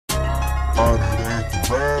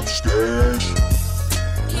TheRapStash.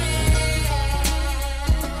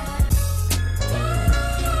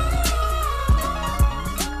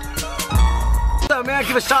 Man,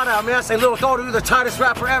 give a shout out, man. I say Lil Toro, you're the tightest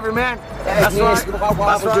rapper ever, man. That's right.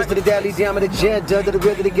 That's right. Just to the daily jam of the agenda, to the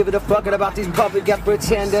rhythm, to giving a fucking about these public got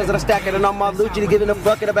pretenders that are stacking it on my loot, to giving a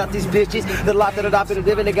fucking about these bitches. The lot that I've been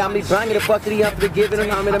living, they got me banging the fuck to the unforgiving,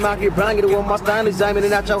 and I'm in them out here banging it with my style is aiming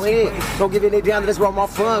it out your head. Don't give it down to this where my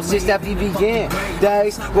fun since that began.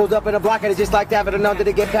 Days rolled up in a block and it just like that, but another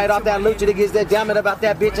to get paid off that loot, to get that diamond about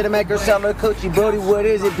that bitch and to make her sell her coochie booty. What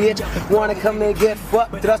is it, bitch? Wanna come and get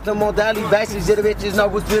fucked? Thrust them on daily basis, the bitches know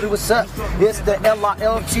what's really what's up. It's the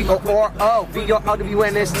LILTORO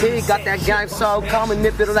VOWNST. Got that game so calm and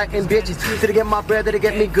manipulating bitches to get my bread, to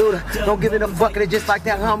get me good. Don't give it a fuck, it just like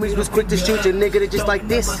that. Homies was quick to shoot you, nigga. It just like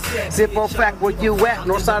this. Simple fact, where you at?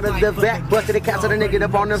 North side of the back, busted the cats of the nigga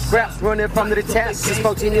up on them scraps, running from the test. Since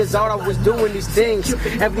 14 years old, I was doing these things.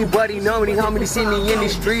 Everybody know me, homie, see me in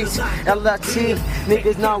these streets. LIT,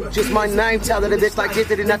 niggas know just my name. Tell it a bitch like this,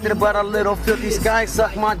 it ain't nothing but a little filthy sky.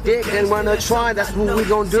 Suck my dick and run a try. That's what we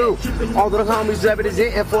gon' do. All the homies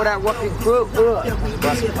representing for that rockin' crew.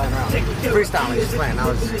 Freestyling, just playing. I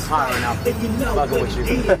was high right now. Fucking with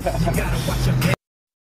you.